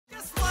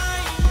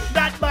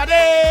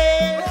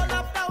body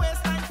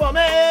for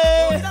me.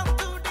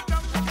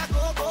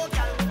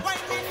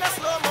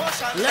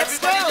 Let's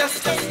go.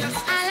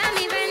 I'll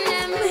be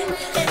them.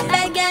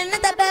 Like girl,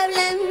 not a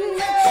problem.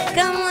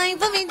 Come wine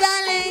for me,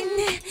 darling.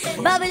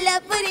 Bubble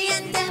up for the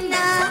anthem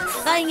now.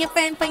 Find your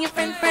friend, friend.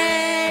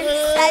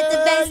 Like the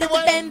best of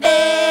the band.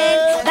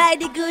 By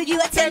the good you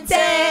are tempted.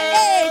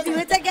 Hey, do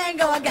it again,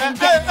 go again.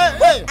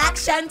 Hey.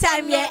 Action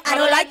time, yeah. I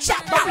don't like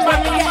chat. Hey,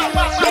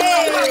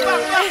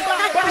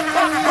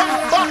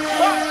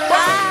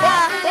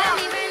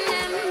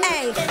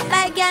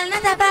 like girl,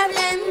 not a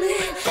problem.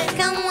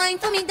 Come wine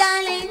for me,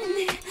 darling.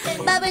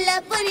 Bubble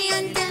up for the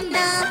anthem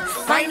now.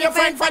 Find your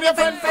friend.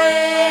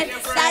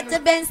 Start to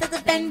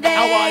bend.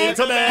 I want you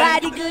to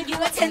bend. Body good, you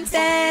are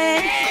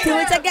tempted. Do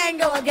it again,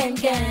 go again.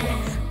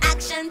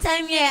 Action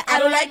time, yeah. I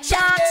don't like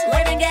chat.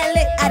 When I get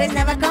lit, I just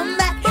never come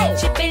back.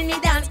 Chipping me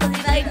dance, cause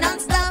it's like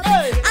non-stop.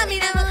 I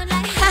mean, I'm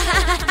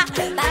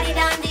like, body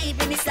down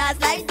deep in the stars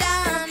like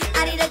down.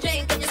 I need a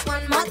drink and just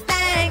one more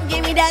thing.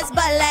 Give me that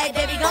spotlight,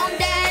 baby, gon'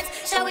 dance.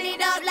 Showing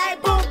it up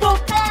like boom, boom,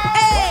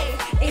 hey.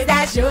 Is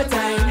that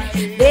showtime?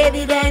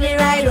 Baby, bend it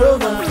right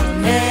over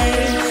me.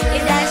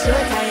 Is that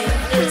showtime?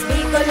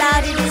 Speak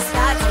loud, it is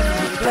starting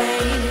to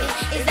play.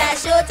 Is that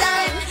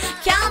showtime?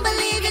 Can't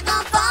believe you're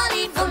gon' fall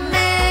in for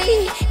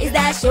me. Is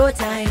that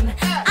showtime?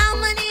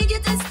 I'ma need you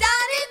to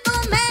start it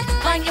for me.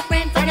 Find your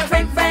friend. Start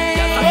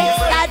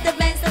the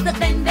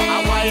bend. I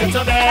want you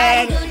to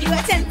bend. Good, you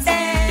are tempted.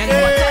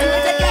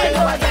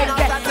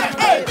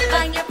 Hey,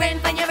 find your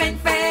friend.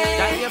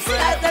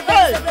 Start the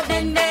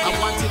bend. I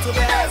want you to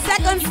bend.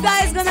 Second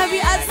star is gonna be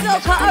at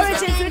Soca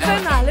Origins with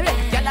Nailah.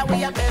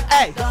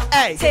 Hey.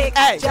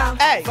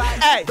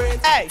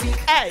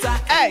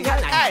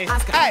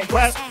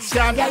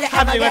 Question,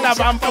 have you got a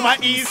bump for my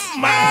East,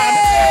 man?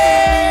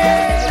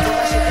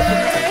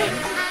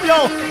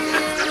 Yo.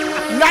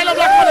 Nailah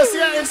Blackman is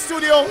here in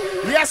studio.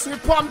 Yes, we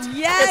pumped.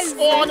 Yes. It's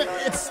on.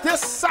 It's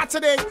this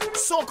Saturday.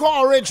 Soca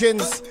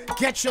Origins.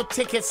 Get your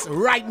tickets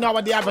right now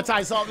at the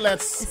advertised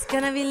outlets. It's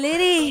gonna be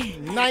litty.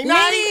 Nine.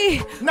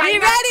 We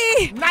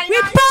ready.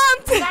 We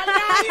pumped.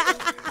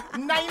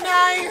 9.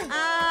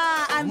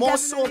 I'm More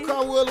definitely-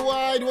 Soca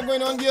worldwide. What's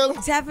going on, girl?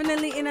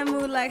 Definitely in a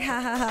mood like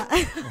ha.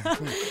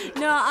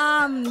 No,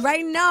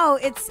 right now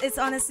it's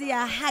honestly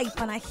a hype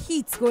and a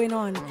heat going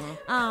on.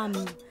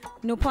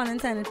 No pun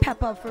intended,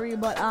 pep up for you,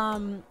 but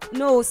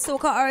no,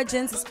 Soca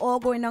Origins is all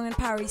going down in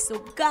Paris. So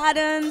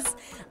Gardens,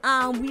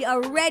 we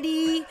are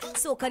ready.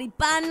 Soca the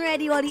band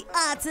ready, all the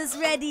artists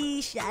ready,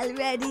 Shal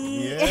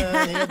ready.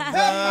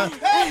 Yeah.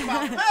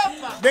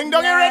 Ding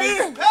dong, you ready?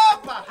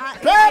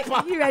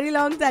 Pepper. You ready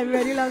long time.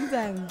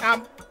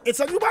 It's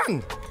a new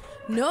band.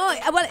 No,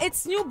 well,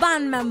 it's new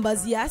band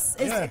members, yes.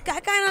 It's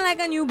kind of like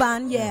a new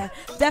band, yeah.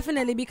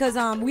 Definitely, because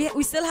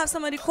we still have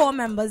some of the core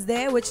members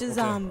there, which is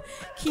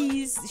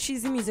Keys,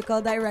 she's the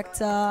musical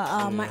director,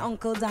 my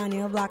uncle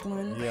Nailah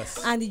Blackman,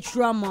 and the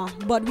drummer.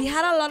 But we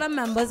had a lot of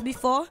members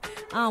before.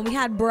 We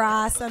had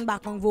brass and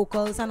background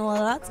vocals and all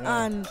that,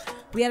 and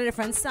we had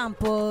different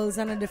samples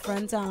and a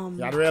different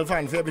You had real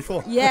fanfare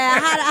before. Yeah,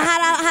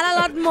 I had a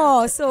lot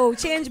more. So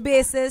change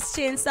bases,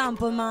 change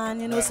sample,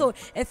 man. You know, so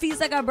it feels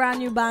like a brand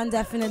new band.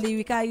 Definitely,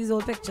 we can't use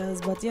old pictures,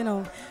 but you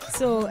know,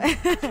 so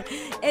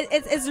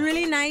it's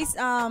really nice.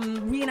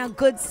 We in a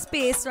good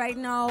space right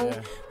now.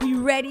 Yeah. We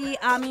ready.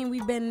 I mean,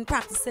 we've been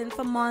practicing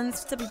for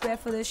months to prepare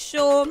for this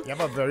show. You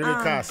have a very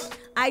big cast.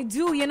 I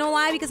do. You know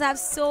why? Because I have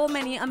so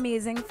many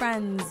amazing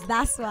friends.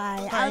 That's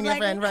why. Find your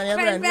friend.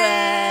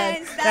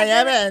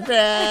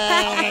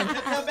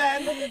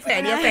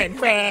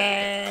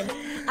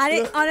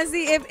 And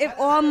honestly, if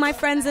all my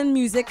friends in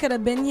music could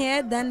have been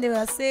here, then they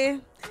would say,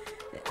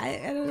 I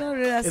don't know.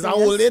 It's a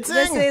whole day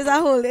thing. This is a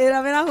whole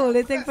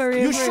day thing for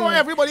real. You sure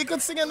everybody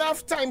could sing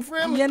enough time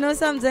frame? You know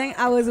something?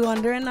 I was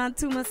wondering that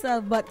to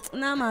myself, but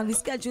nah, man, we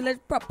schedule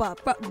it proper.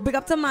 Big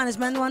up to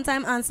management one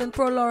time, Anson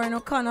Pro, Lauren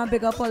O'Connor,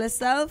 big up all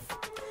yourself,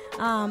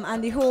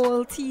 and the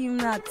whole team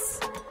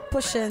that's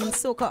pushing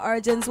Soca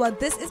Origins. Well,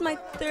 this is my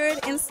third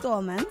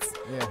installment.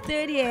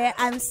 Third year.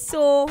 I'm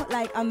so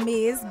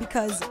amazed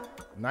because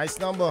nice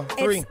number.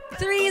 3.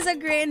 3 is a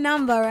great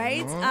number,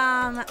 right?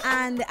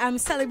 And I'm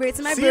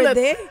celebrating my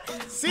birthday.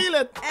 Seal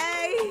it.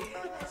 Hey.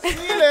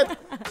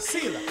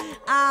 Seal it.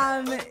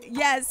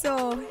 Yeah,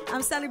 so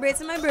I'm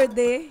celebrating my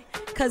birthday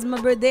because my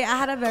birthday, I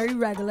had a very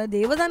regular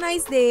day. It was a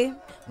nice day,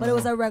 but it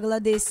was a regular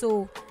day.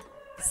 So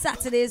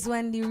Saturday is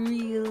when the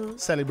real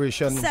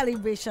celebration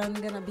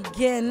gonna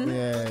begin.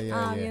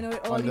 Yeah. You know,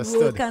 all Understood.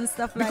 the work and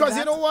stuff like that. Because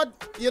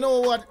you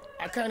know what?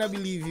 I kind of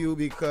believe you,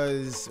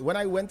 because when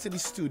I went to the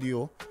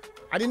studio,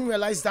 I didn't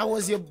realize that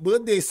was your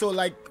birthday. So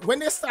when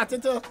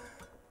the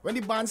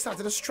band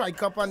started to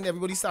strike up and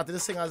everybody started to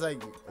sing, I was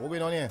like, what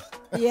going on here?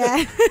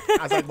 Yeah.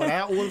 I was like, but I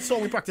have old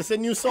song. We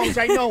practicing new songs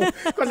right now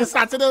because they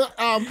started to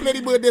play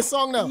the birthday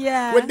song now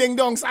with Ding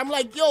Dongs. I'm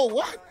like, yo,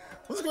 what?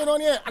 What's going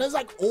on here? And it's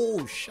like,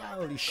 oh,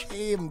 Shal,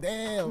 shame,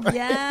 damn.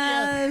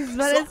 Yes,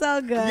 but it's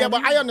all good. Yeah,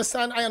 but I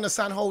understand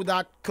how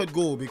that could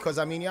go because,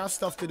 I mean, you have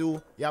stuff to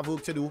do, you have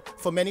work to do.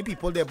 For many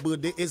people, their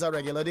birthday is a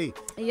regular day.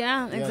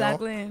 Yeah,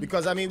 exactly.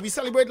 Because, I mean, we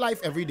celebrate life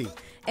every day.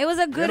 It was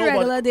a good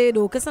regular day,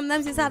 though, because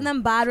sometimes you have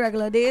them bad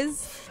regular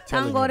days.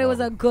 Thank God it was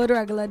a good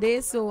regular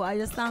day, so I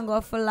just thank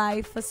God for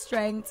life, for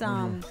strength,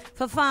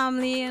 for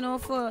family,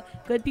 for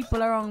good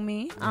people around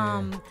me.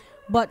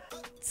 But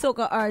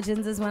Soca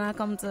Origins is when I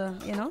come to,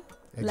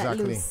 let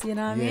loose, you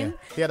know what I mean?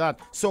 Hear that?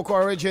 Soca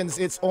Origins,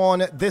 it's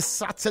on this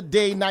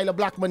Saturday. Nailah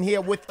Blackman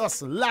here with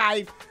us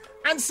live.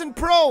 Anson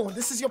Pro,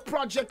 this is your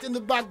project in the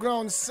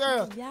background,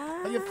 sir.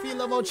 Yeah. How you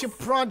feel about your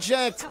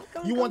project?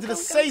 You wanted to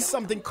say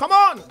something. Come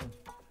on.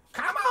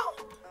 Come on.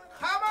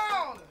 Come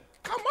on.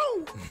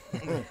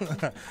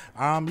 Come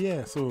on.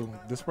 Yeah, so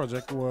this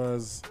project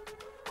was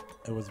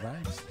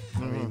vibes. I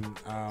mean,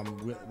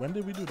 when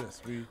did we do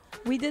this?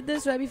 We did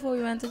this right before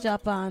we went to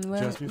Japan.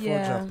 Just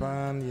before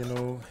Japan,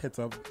 hit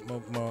up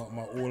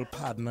my old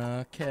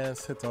partner,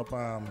 Kes, hit up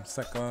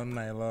Sokah,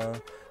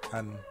 Nailah,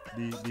 and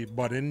the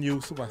budding new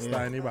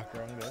superstar in the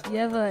background there.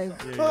 Yeah, vibe.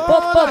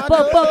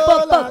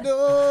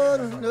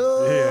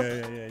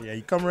 Yeah.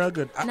 He come real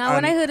good. Now,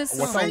 when I heard a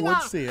song,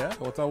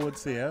 what I would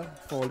say,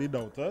 for all the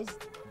doubters,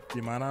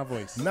 the man have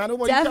voice.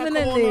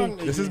 Definitely.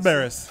 This is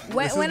Barris.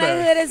 When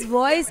I heard his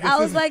voice, I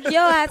was like,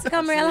 yo, I had to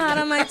come real hard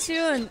on my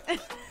tune.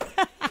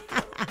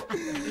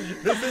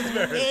 This is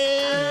Barris.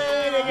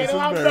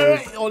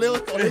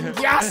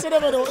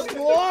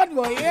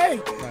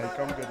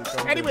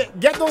 Anyway,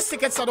 get those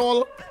tickets at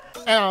all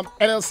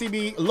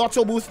LLCB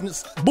Lotto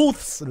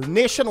booths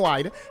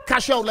nationwide,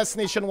 cash outlets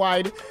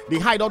nationwide, the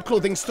Hideout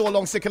Clothing Store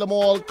along Circular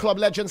Mall, Club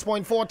Legends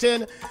Point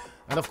 14,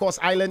 and of course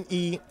Island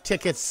E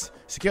tickets.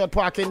 Secured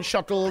parking,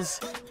 shuttles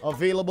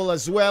available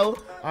as well.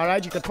 All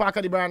right, you can park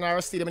at the Brian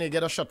Harris Stadium and you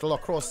get a shuttle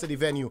across to the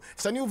venue.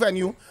 It's a new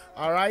venue.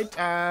 All right,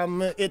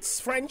 it's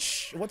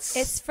French.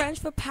 It's French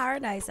for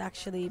paradise,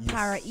 actually. Yes.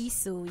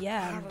 Paraiso,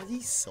 yeah.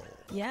 Paraiso.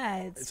 Yeah,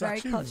 it's very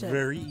actually cultured.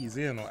 Very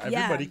easy,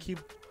 Everybody keep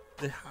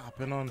it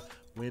harping on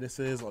where this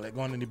is or like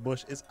going in the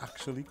bush. It's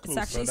actually closer.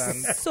 It's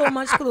actually so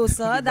much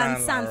closer than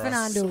San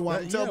Fernando.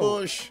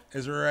 Bush.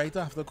 It's right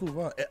after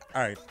Couva.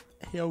 All right,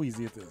 here how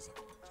easy it is.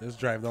 Just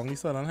drive down the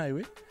Southern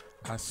Highway.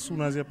 As soon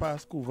as you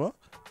pass Couva,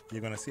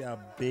 you're going to see a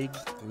big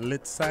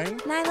lit sign.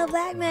 Nailah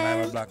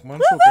Blackman. Nailah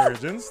Blackman, Soca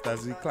Origins.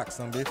 That's the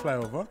Claxton Bay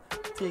flyover.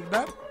 Take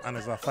that, and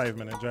it's a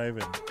 5-minute drive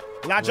in.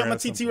 Large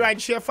TT Ride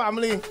Share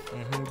family.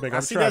 I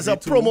see there's a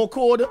promo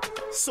code,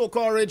 Soca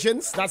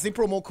Origins. That's the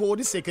promo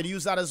code, so you could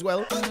use that as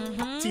well.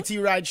 TT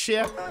Ride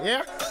Share.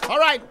 Yeah? All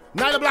right.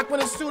 Nailah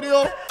Blackman in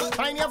studio.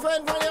 Find your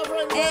friend.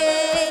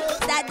 Hey,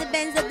 that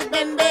depends on the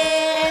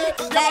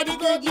bembe. Bloody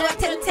good, you are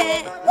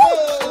tempted.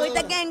 Woo! Do it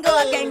again, go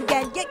again.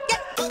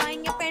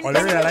 Find your friend. All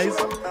you realize,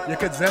 you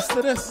could zest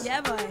to this.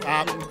 Yeah, boy.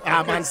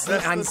 And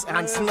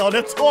smell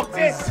the talk.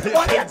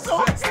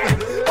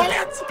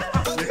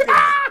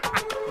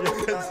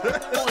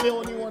 The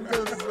only one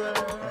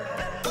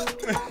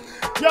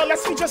Yo,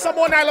 let's feature some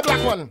more Nailah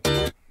Blackman.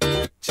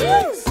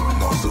 Cheers.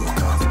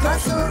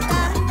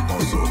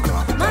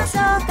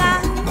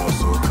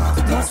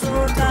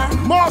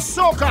 More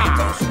Soca.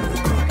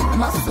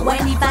 When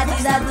the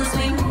parties are to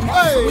swing,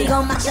 we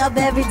gon' mash up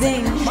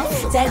everything.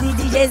 Tell the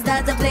DJs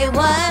not to play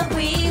what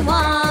we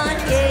want,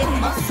 yeah.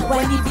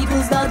 When the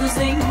people start to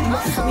sing,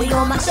 we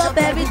gon' mash up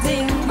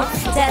everything.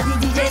 Tell the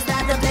DJs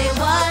not to play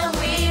what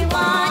we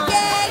want,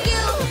 yeah.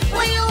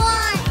 What you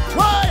want?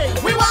 Hey.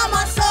 We want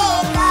more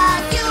Soca.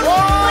 You.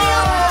 What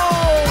you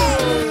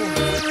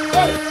want?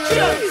 Hey.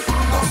 Cheers.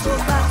 More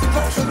Soca.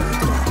 Hey.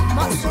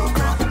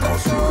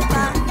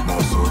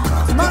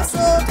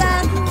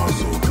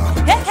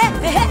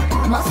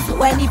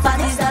 When the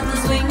parties start to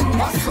swing,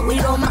 we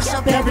gon' mash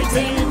up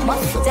everything.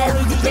 Tell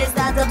the DJs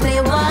start to play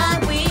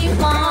what we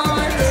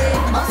want.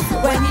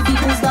 When the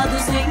people start to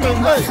swing,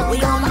 we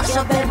gon' mash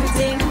up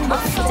everything.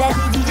 Tell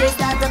the DJs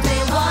start to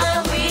play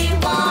what we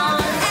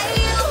want. Hey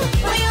you,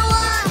 what you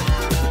want?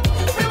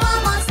 We want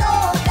more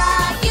Soca.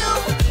 You,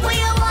 what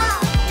you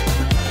want?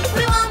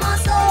 We want more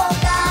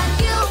Soca.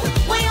 You,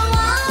 what you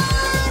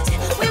want?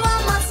 We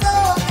want more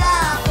Soca.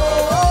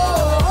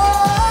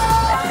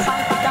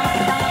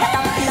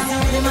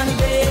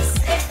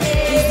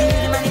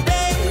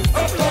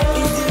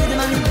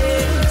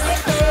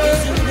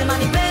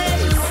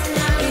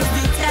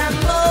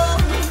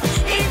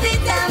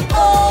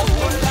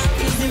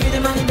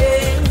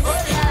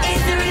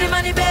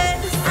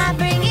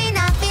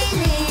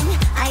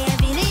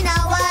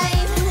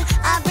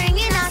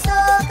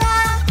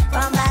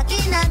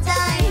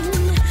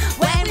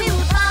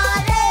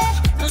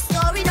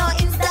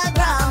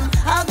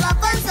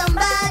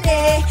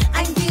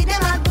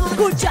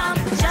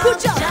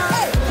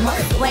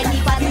 When the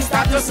party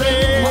start to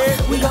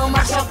sing, we gon'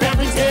 mash up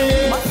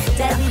everything.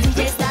 Tell the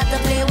DJ start to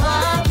play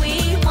what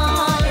we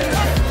want.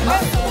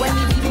 When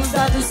the people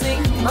start to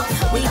sing,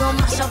 we gon'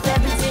 mash up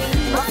everything.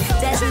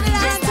 Tell the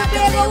DJ start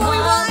to play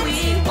what we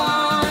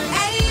want.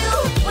 Hey you,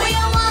 what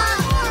you want?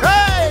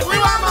 Hey, we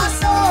want more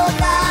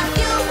Soca.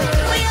 You,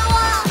 what you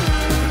want?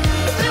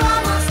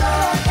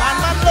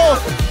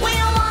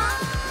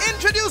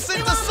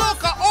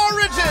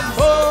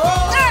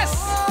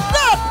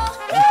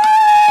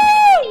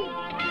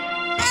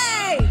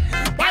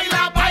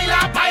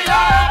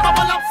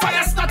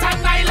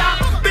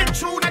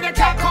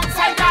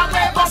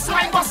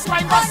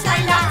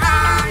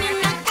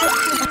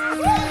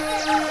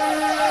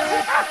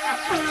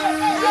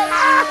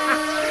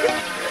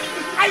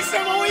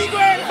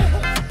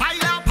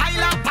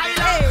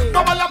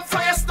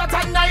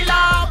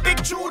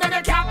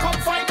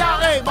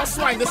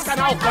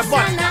 Now, but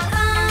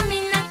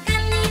what?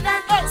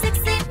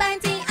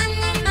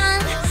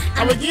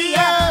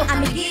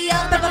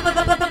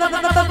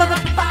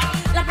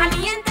 La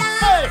calienta,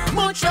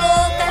 mucho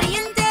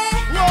caliente,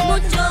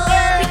 mucho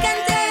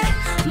picante,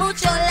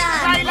 mucho la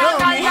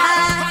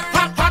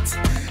Hot, hot,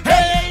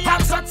 hey,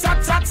 hot, hot,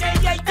 hot, hot, hey,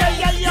 hey, hey,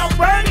 hey, you're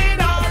burning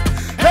up.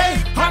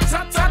 Hey, hot,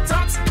 hot, hot,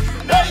 hot,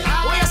 hey,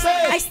 what you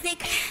say? I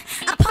stick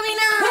a pummy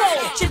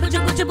now, dribble,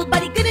 dribble, dribble,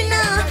 body good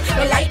enough.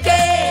 You like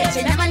it,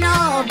 you never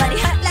know, body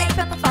hot like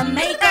pepper from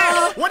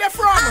Mexico. Where they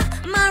from?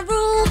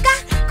 Maruga,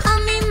 call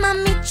me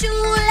mommy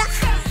chula,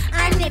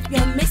 and if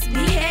you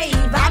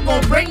misbehave, I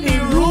gon' bring the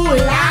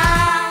ruler.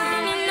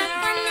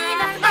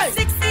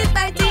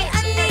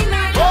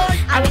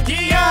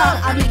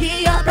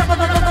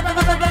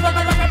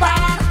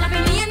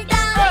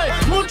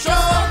 Mucho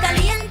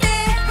caliente,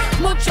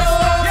 mucho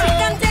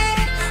picante,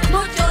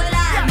 mucho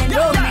la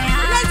melome.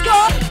 Let's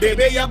go.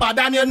 Baby, you're bad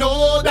and you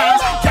know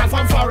that. Can't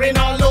from foreign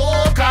or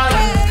local.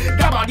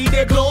 The body,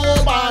 they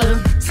global.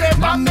 Say,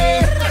 mame,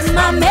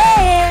 Mame.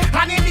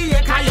 and in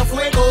the car, you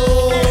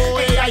fuego.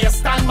 Hey, you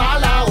stand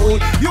malao.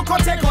 You can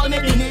take all me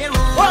dinero.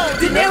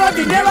 Dinero,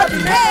 dinero,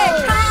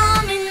 dinero.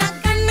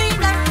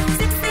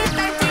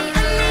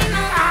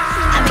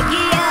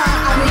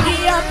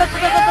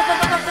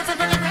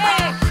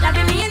 La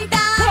pimienta,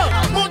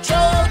 mucho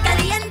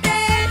caliente,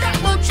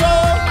 mucho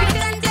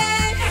picante,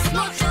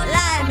 mucho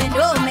la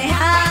melome.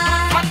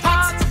 Hot,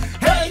 hot,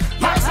 hey,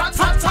 hot, hot,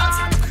 hot,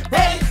 hot,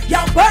 hey,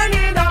 you're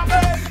burning up,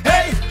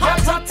 hey,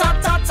 hot, hot,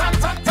 hot, hot, hot,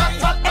 hot, hot,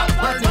 hot,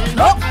 hot, burning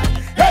up,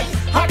 hey,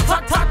 hot,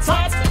 hot, hot,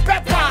 hot,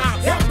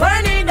 pepper, you're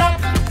burning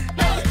up.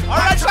 All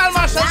right, Shal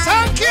Marshall,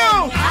 thank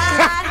you.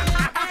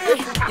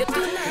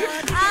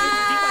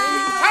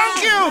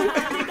 Thank you.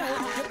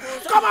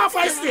 Come off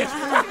my stage.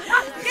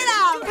 Get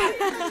up.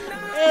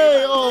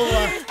 Hey,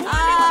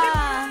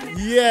 oh.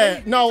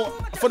 Yeah. Now,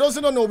 for those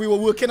who don't know, we were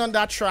working on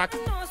that track.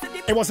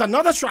 It was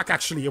another track,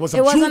 actually. It was a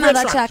It was Juve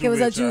another track. track. It was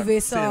a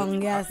Juve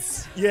song.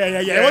 Yes. Yeah.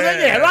 It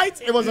was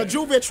right? It was a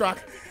Juve track.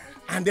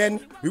 And then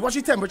we watch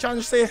the temperature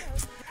and say,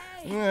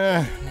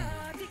 yeah.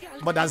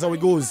 But that's how it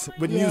goes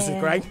with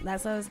music, right?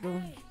 That's how it's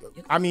going.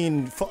 I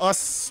mean, for us,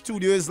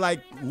 studio is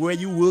like where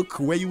you work,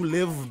 where you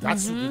live.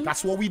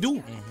 That's what we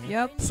do.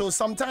 Yep. So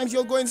sometimes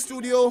you'll go in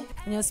studio.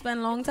 And you'll spend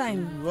a long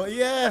time. Well,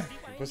 yeah.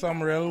 Put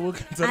some real work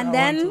into And that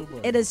then one too,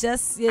 it is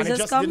just, you And it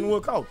just just come didn't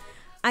work out.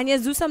 and you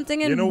do something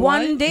in You know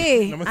one why?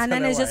 day. Let me And tell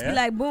then you it's just why, be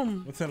like,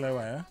 boom. I'll tell you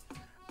why, yeah?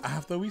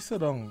 After we sit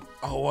down,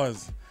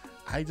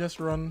 I just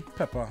run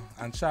Pepper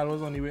and Shal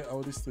was on the way out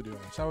of the studio.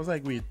 And Shal was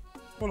like, wait,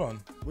 hold on.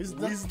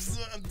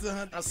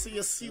 I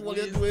see what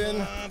you're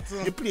doing.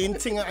 You're playing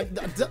thing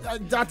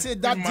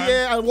that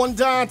day and one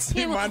dance.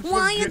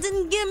 Why you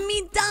didn't give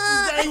me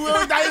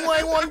that?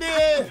 Die one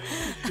day.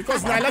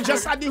 Because Nailah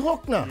just had the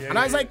hook now. And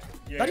I was like,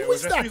 Daddy,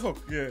 what's that?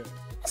 Yeah.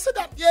 I said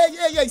that,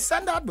 yeah,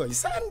 send that, boy,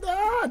 send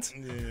that.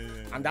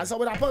 Yeah. And that's how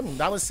it happened.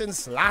 That was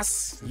since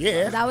last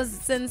year. That was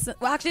since,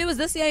 well, actually, it was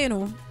this year, you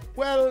know.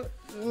 Well,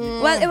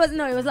 Well, it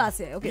was last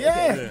year. Okay.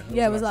 Yeah. Okay.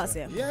 Yeah, it was last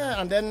year.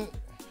 yeah, and then,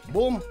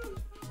 boom,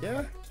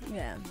 yeah,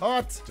 Yeah.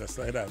 hot. Just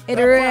like that. It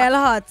real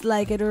hot,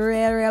 like it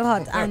real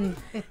hot. And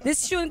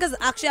this tune, because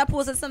actually I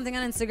posted something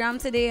on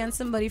Instagram today, and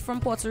somebody from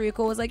Puerto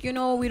Rico was like, we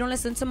don't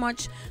listen to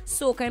much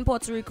soca in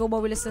Puerto Rico,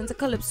 but we listen to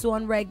calypso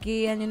and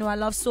reggae, and I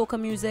love soca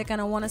music, and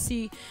I want to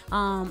see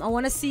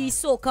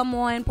soca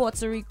more in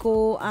Puerto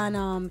Rico,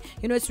 and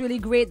it's really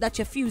great that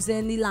you're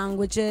fusing the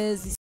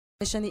languages, the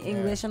Spanish and the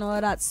English and all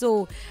of that.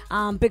 So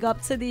big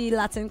up to the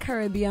Latin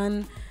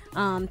Caribbean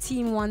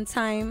team one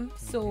time.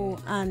 So,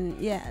 and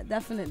yeah,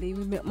 definitely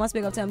we must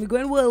big up to them. We're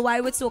going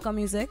worldwide with soca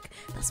music.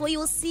 That's what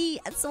you'll see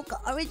at Soca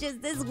Origins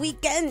this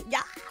weekend.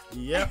 Yeah.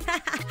 Yep.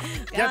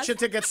 Get your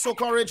tickets,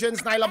 Soca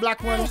Origins, Nailah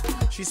Blackman.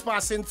 She's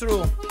passing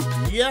through.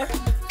 Yeah.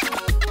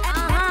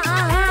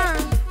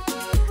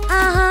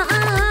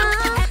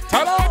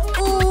 Hello.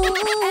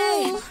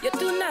 Ooh. You're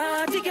too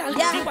naughty, girl.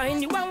 Yeah. You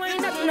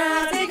wine, that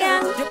Naughty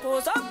girl. You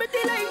pose up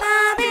pretty like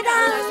Bobby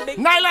doll.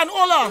 Nailah and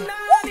Ola.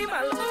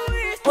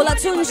 Ola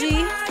Tunji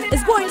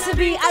is going to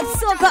be at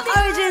Soca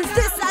Origins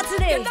this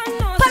Saturday.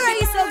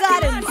 Paraiso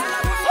Gardens.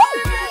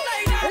 Woo!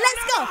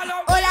 Let's go.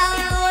 Ola,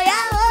 oya,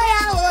 oya,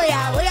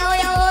 oya, oya,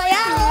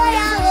 oya, oya,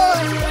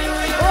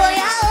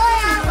 oya,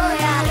 oya,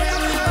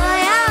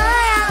 oya,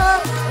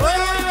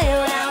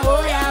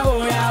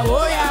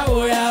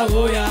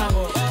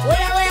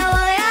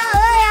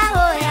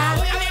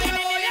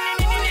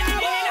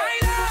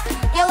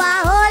 You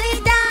are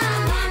holding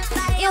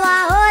down. You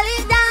are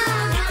holding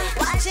down.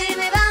 Watching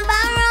me bam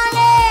bam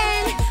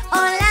rolling.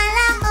 Oh la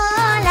la,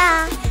 oh la.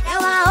 You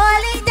are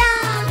holding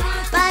down.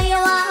 But you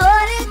are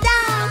holding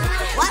down.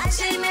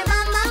 Watching me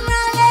bam bam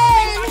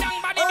rolling.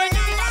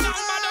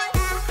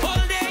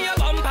 All day your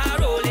bumper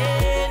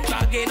rolling,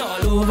 dragging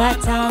all over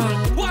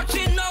town.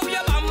 Watching now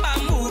your bumper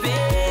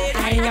moving.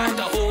 I got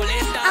to hold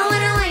it I down.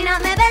 wanna wind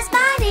up my best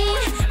body.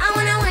 I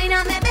wanna wind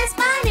up my best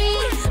body.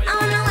 I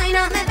wanna wind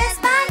up my best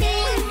body.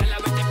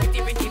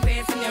 Pretty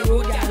face in the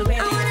road, girl.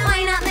 I wanna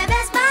wind up my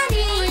best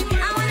body.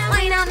 I wanna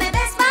wind up my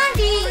best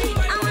body.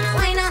 I wanna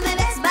wind up my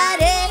best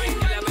body.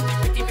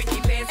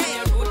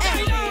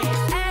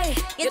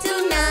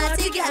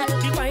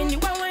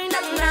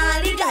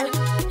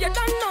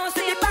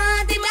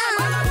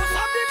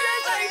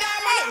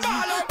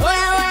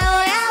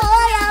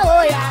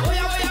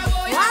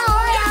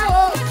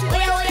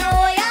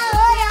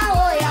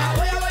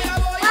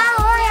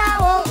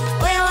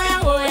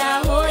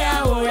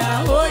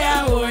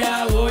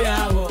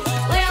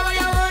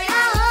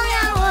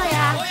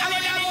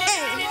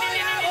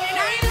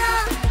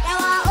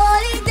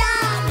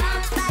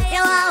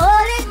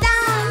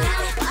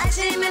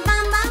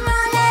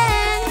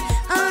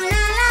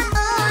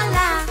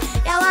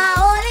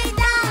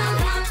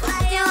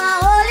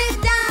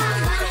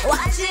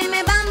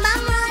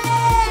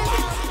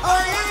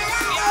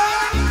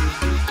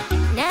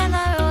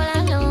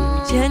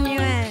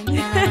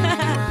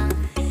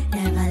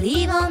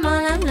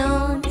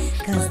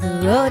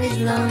 road is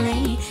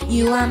lonely.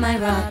 You are my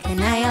rock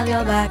and I have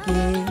your back,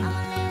 yeah.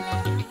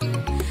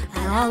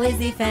 I always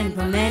defend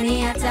from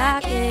any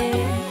attack, yeah.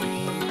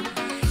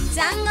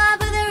 Thank God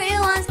for the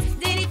real ones,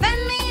 they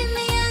defend me in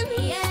the end.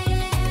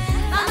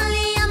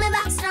 Family on my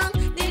back strong,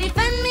 they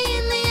defend me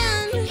in the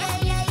end.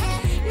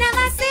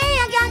 Never say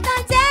I got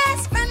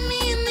contest, friend me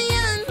in the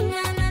end.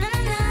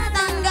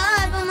 Thank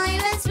God for my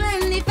best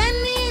friend, defend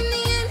me in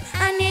the end.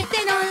 And if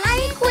they don't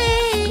like we,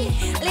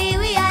 leave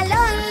we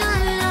alone,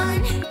 alone.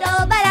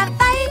 Don't better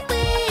fight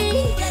we,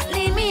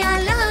 leave me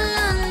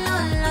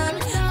alone.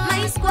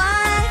 My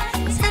squad,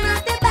 send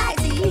out the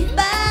party,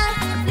 but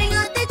bring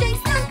out the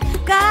drinks,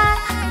 God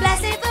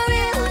bless it for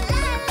real.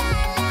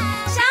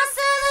 Shouts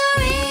to the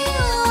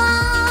real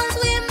ones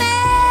we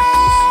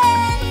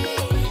made,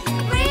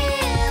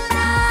 real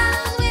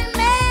ones we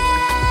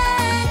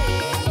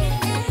made.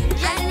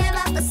 I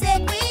never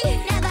forsake we,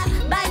 never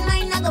bad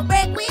mind not go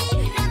break we,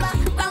 never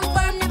ground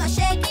firm, never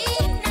shaky,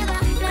 never,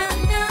 no.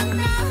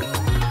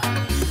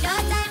 No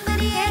time for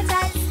the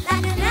haters, that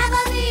will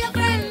never be your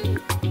friend.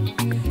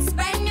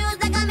 Spread news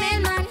like a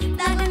mailman,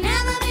 that will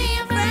never be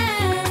your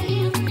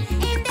friend.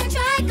 If they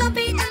try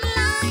compete and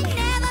lie,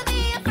 never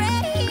be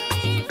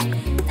afraid.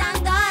 Thank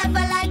God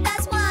for life,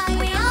 that's why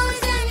we always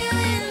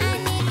genuine.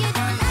 And if you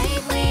don't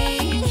like we,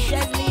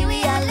 just leave we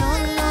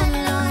alone.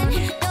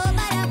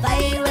 Nobody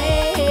fight we,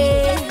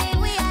 just leave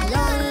we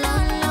alone.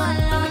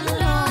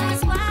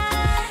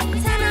 Squad,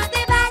 turn out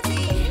the party,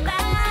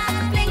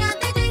 bring out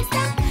the drinks,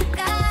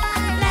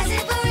 God bless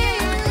it for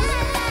real.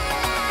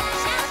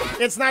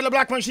 It's Nailah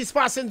Blackman, she's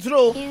passing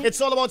through.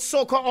 It's all about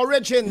Soca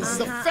Origins,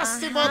 the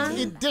festival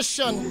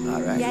edition.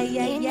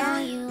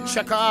 Yeah.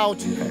 Check her out.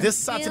 This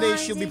Saturday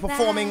she'll be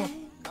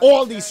performing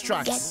all these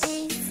tracks.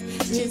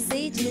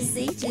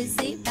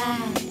 Juicy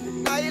pie.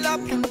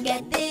 Come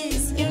get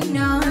this, you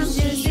know I'm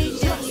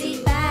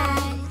juicy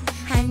pie.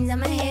 Hands on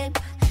my hip,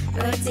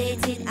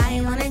 rotate it,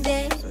 I wanna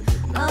dip.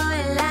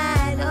 Oh,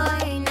 lad,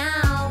 oh,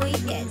 now we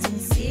getting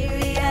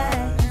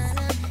serious.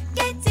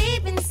 Get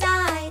deep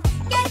inside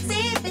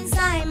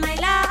my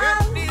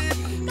love.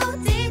 Go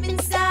deep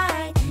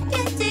inside,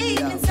 get deep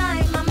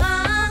inside my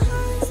mind.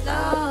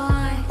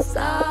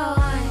 Slow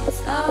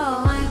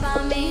wine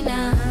for me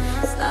now.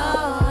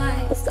 Slow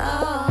wine,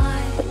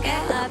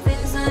 get up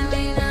inside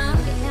me now.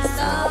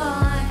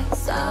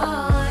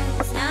 Slow wine,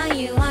 now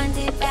you want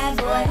it bad,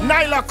 boy.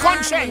 Nailah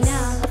Conscience.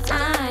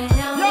 I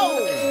know. Yo!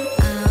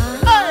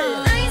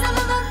 Eyes of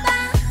a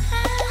bumper,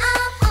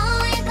 I'm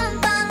only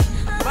bumper.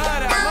 I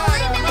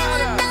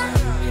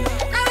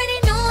already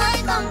know I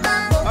come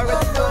back.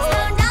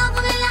 Slow down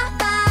for me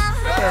laughter.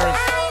 I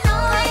know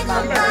I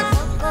come back.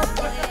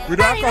 We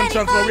don't have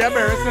conscience, but we are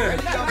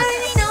embarrassing. I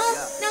already know.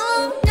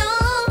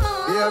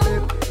 Yeah,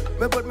 babe.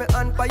 Me put me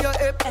hand for your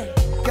hip.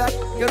 God,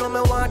 you know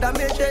me want to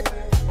make it.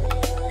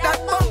 That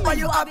bumper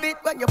you have it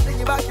when you fling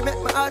it back, you make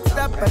my heart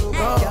stop and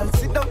go. Girl,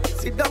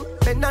 sit down,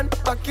 bend and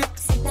back it.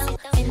 Sit down, lock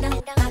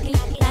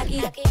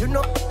it. You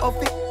know how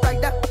fit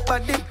like that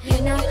body.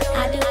 You know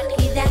I do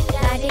keep that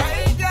body.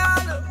 Hey,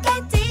 girl.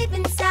 Get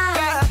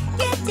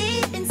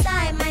deep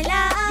inside my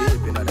love.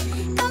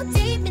 Go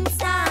deep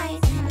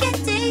inside,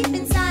 get deep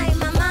inside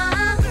my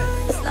mind.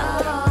 Slow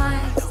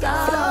wine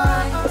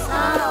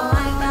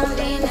for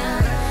me now.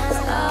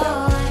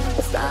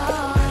 Slow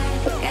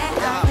wine, get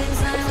up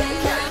inside me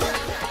now.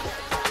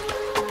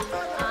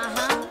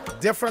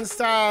 Different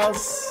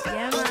styles,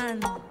 Yeah,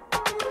 man.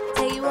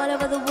 Take you all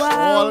over the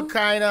all world.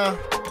 kind of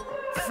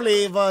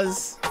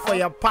flavors for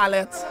your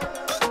palate.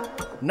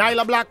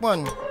 Nailah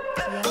Blackman.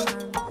 Yeah,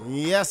 man.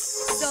 Yes,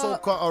 So-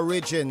 Soca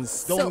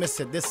Origins. Don't so- miss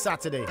it this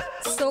Saturday.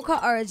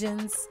 Soca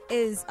Origins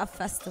is a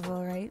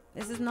festival, right?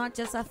 This is not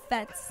just a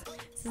fete.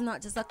 This is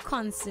not just a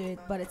concert,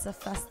 but it's a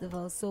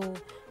festival. So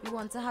we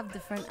want to have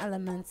different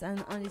elements,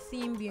 and on the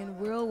theme being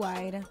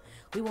worldwide,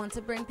 we want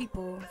to bring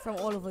people from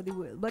all over the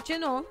world. But you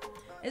know,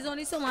 there's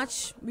only so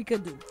much we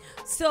could do.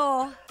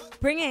 So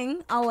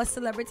bringing our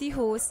celebrity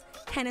host,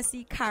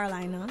 Hennessy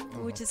Carolina,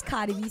 which is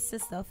Cardi B's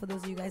sister, for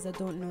those of you guys that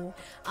don't know.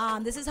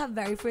 This is her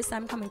very first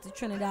time coming to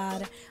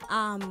Trinidad.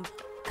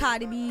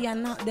 Cardi B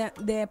and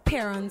their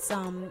parents,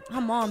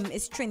 her mom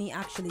is Trini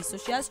actually, so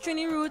she has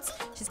Trini roots.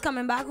 She's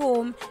coming back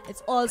home.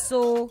 It's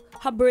also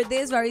her birthday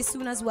is very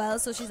soon as well,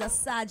 so she's a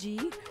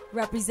Saji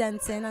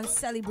representing and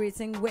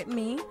celebrating with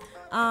me.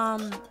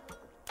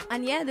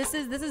 And yeah, this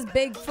is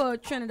big for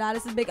Trinidad.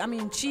 This is big. I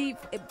mean,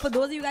 for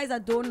those of you guys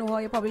that don't know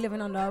her, you're probably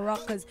living under a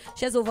rock, because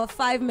she has over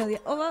 5 million,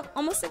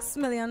 almost 6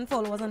 million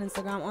followers on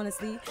Instagram,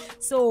 honestly.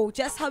 So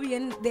just her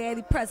being there,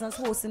 the presence,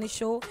 hosting the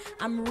show,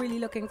 I'm really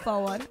looking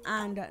forward.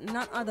 And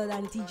none other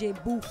than DJ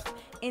Booth,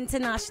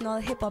 international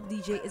hip-hop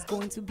DJ, is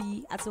going to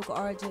be at Soca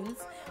Origins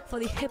for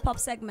the hip-hop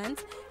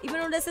segment.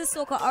 Even though this is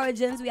Soca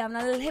Origins, we have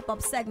another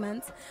hip-hop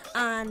segment.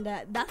 And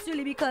that's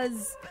really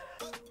because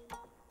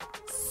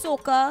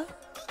Soca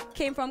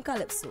came from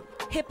Calypso.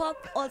 Hip-hop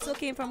also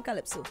came from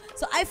Calypso.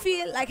 So I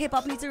feel like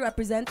hip-hop needs to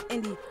represent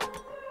in the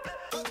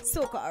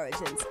Soca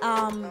Origins.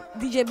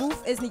 DJ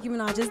Booth is Nicki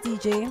Minaj's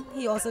DJ.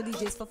 He also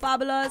DJs for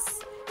Fabulous.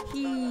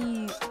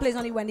 He plays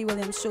on the Wendy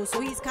Williams show, so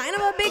he's kind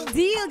of a big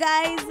deal,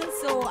 guys.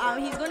 So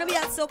he's going to be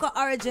at Soca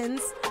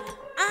Origins.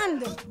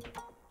 And,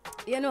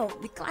 you know,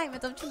 the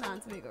climate of Trinidad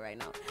and Tobago right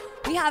now.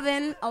 We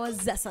having our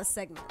Zessa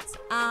segment.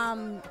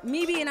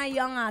 Me being a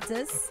young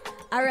artist,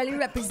 I really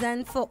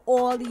represent for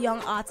all the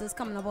young artists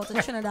coming up out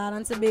of Trinidad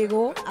and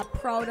Tobago. I'm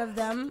proud of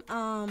them.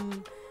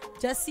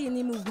 Just seeing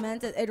the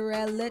movement, it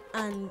real lit,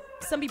 and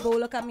some people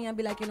look at me and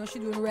be like, you know,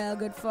 she's doing real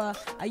good for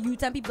a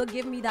youth, and people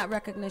give me that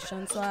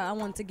recognition, so I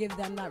want to give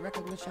them that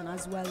recognition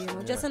as well, you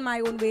know, just in my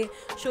own way,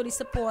 show the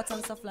support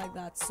and stuff like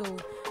that. So,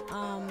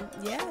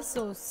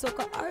 so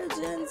Soca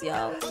Origins,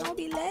 yo, it's gonna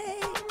be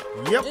late.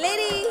 Yep.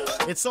 Lady.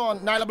 It's on.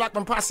 Nailah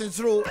Blackman passing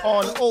through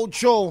on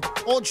Ojo.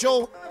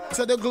 Ojo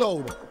to the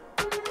globe.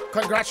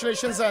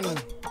 Congratulations on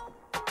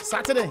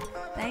Saturday.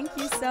 Thank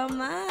you so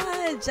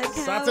much. I can't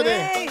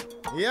Saturday. wait.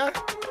 Yeah.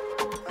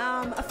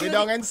 A few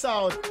down and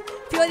south.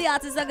 Few of the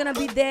artists are gonna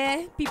be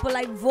there. People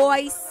like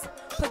Voice,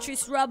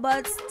 Patrice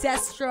Roberts,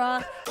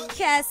 Destra,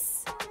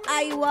 Kess,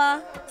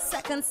 Iowa,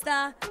 Second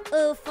Star,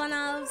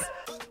 Urfanals,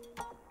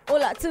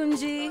 Ola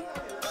Tunji,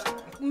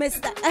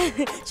 Mr.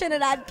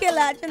 Trinidad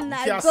Killer,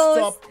 Trinidad can't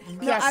Ghost. stop. You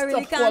No, can't I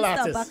really stop can't all stop.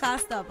 artists. I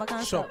can't stop. I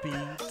can't stop. Shoppy,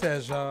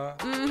 Teja.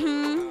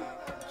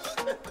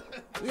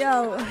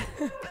 Yo.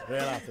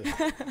 Real artist.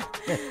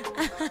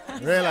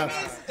 Real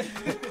artist.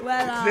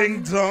 Well,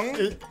 Ding Dong,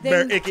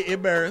 aka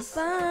Bears.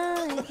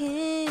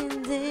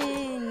 Fucking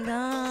ding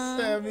dong.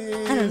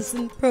 Semis.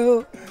 Anderson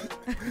Pro.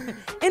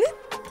 In it?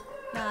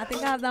 Nah, I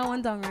think I have that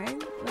one done,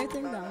 right? Let me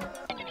think down.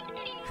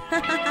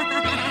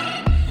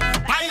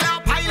 Pile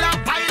up, pile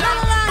up, pile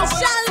up.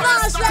 Shal, go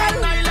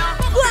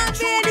and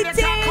get the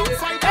thing.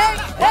 Hey,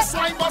 Bust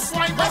wine, bust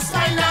wine, bust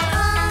wine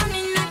now.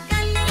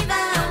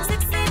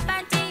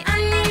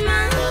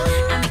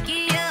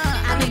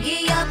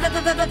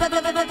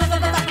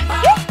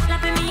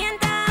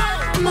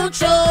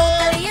 Mucho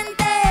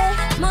caliente,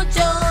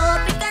 mucho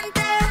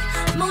picante,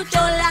 mucho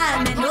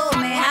la no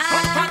me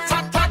Hot,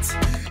 hot, hot.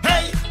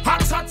 Hey,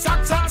 hot, hot,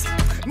 hot, hot.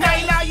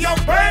 Nailah,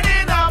 you're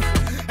burning up.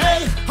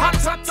 Hey, hot,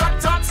 hot,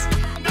 hot, hot.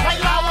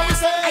 Nailah, what you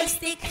say? I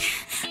stick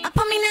up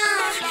on me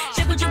now.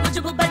 Jiggle, jiggle,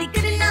 jiggle, body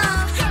good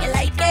enough. You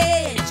like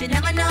it, you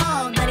never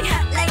know. Body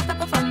hot like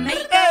pepper from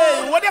Jamaica.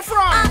 Hey, where they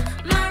from?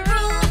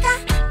 Maruka,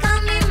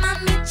 call me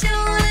Mommy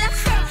Chula.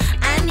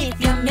 And if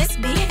you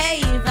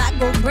misbehave, I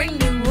go bring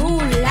the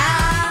ruler.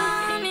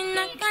 I'm in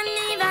a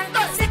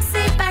carnival,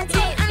 sexy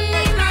party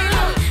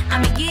animal.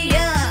 I'ma give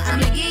you,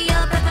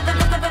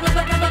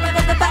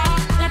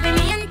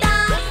 pimienta,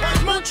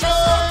 mucho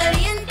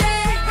caliente,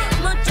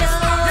 mucho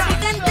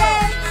picante,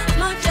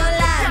 mucho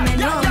la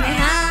no me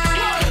ha.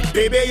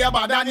 Baby, you're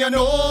bad and you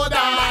know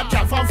that.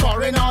 Come from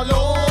foreign or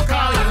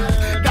local.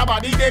 The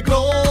body, they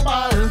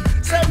global.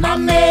 Say,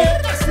 mame,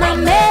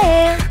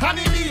 mame.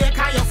 Honey, me,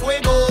 calle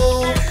fuego.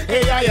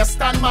 Hey, I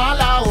stand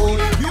malao.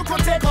 You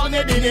could take on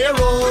the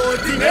dinero.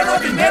 Dinero,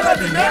 dinero,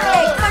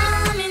 dinero.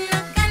 I'm in a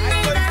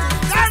carnival,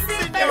 sexy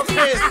party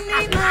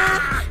animal.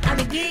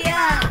 I'ma give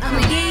you,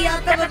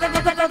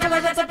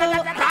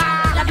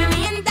 la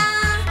pimienta,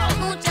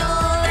 mucho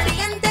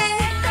picante,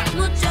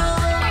 mucho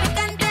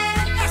picante,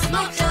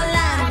 mucho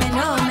la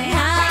no me ha.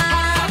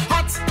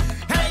 Hot,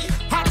 hey,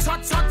 hot,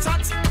 hot, hot,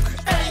 hot.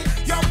 Hey,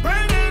 you're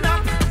burning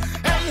up.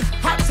 Hey,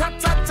 hot,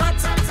 hot, hot,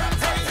 hot, hot,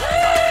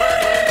 hey.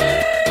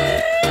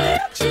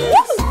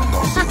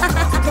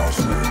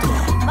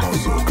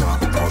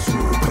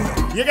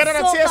 You're getting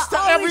a Soca taste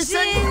of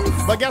everything,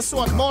 Origins. but guess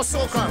what? More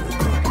soca.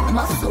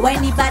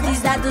 When the parties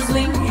start to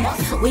swing,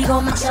 we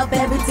gon' mash up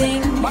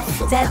everything.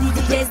 Tell the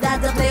DJs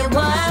that to play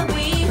what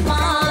we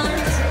want.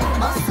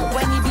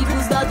 When the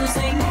people start to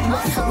sing,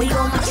 we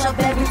gon' mash up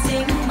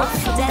everything.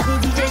 Tell the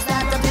DJs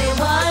that to play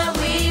what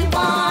we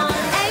want.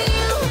 Hey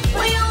you,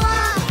 what you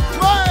want?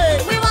 Right.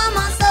 We want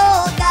more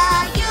soca.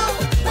 You,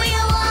 what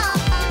you want?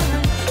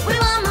 We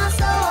want more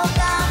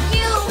soca.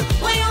 You,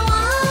 what you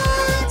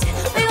want?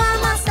 We want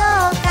more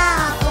soca.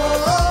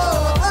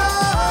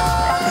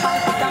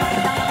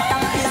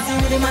 It's the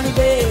rhythm and the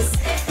bass.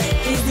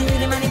 It's the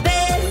rhythm and the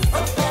bass.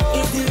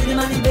 It's the rhythm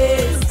and the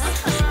bass.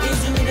 It's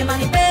the rhythm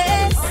and the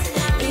bass.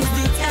 It's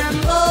the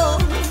tempo.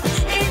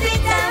 It's the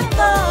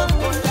tempo.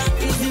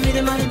 It's the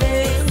rhythm and the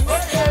bass.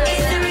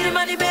 It's the rhythm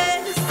and the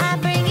bass. I'm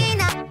bringing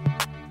up.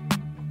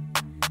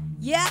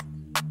 Yeah.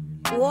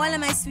 To all of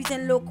my sweet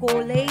and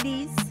local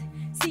ladies,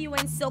 see you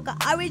in Soca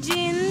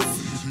Origins.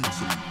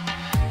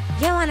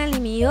 You wanna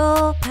leave me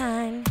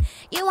open,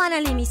 you wanna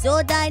leave me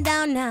so tied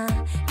down now.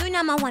 You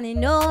know my one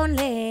and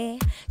only.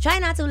 Try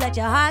not to let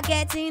your heart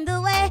get in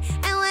the way,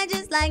 and we're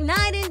just like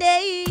night and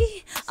day.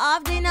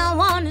 Often I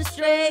wanna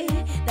stray.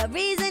 The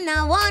reason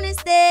I wanna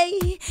stay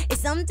is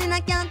something I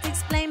can't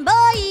explain,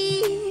 boy.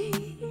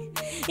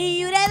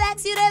 You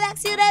relax,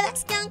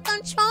 can't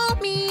control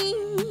me.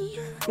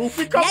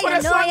 Goofy, come for the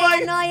I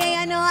song,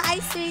 know, I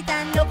sweet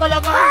and loco.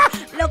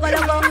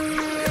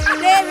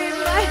 Baby,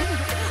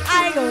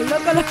 I go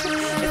loco.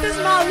 This is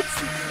mouth.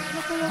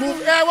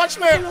 Goofy, hey, watch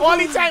me. All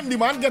the time, the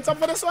man gets up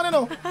for this one, you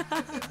know.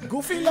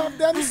 Goofy love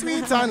them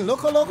sweet and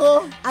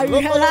loco. I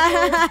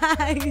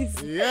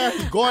realize.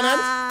 Yeah, go on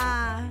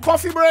then.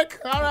 Coffee break.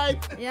 All right.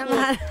 Yeah,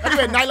 man.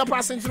 Anyway, Nailah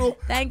passing through.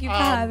 Thank you for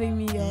having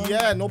me, yo.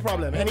 Yeah, no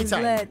problem.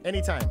 glad.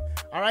 Anytime.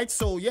 All right,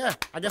 so yeah,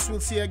 I guess we'll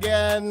see you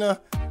again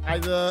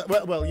either,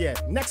 well,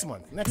 next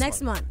month.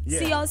 Next month. Yeah.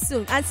 See y'all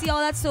soon. And see all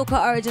that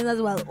Soca origins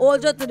as well. All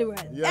to the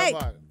world. Yeah, hey.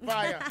 man.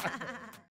 Fire.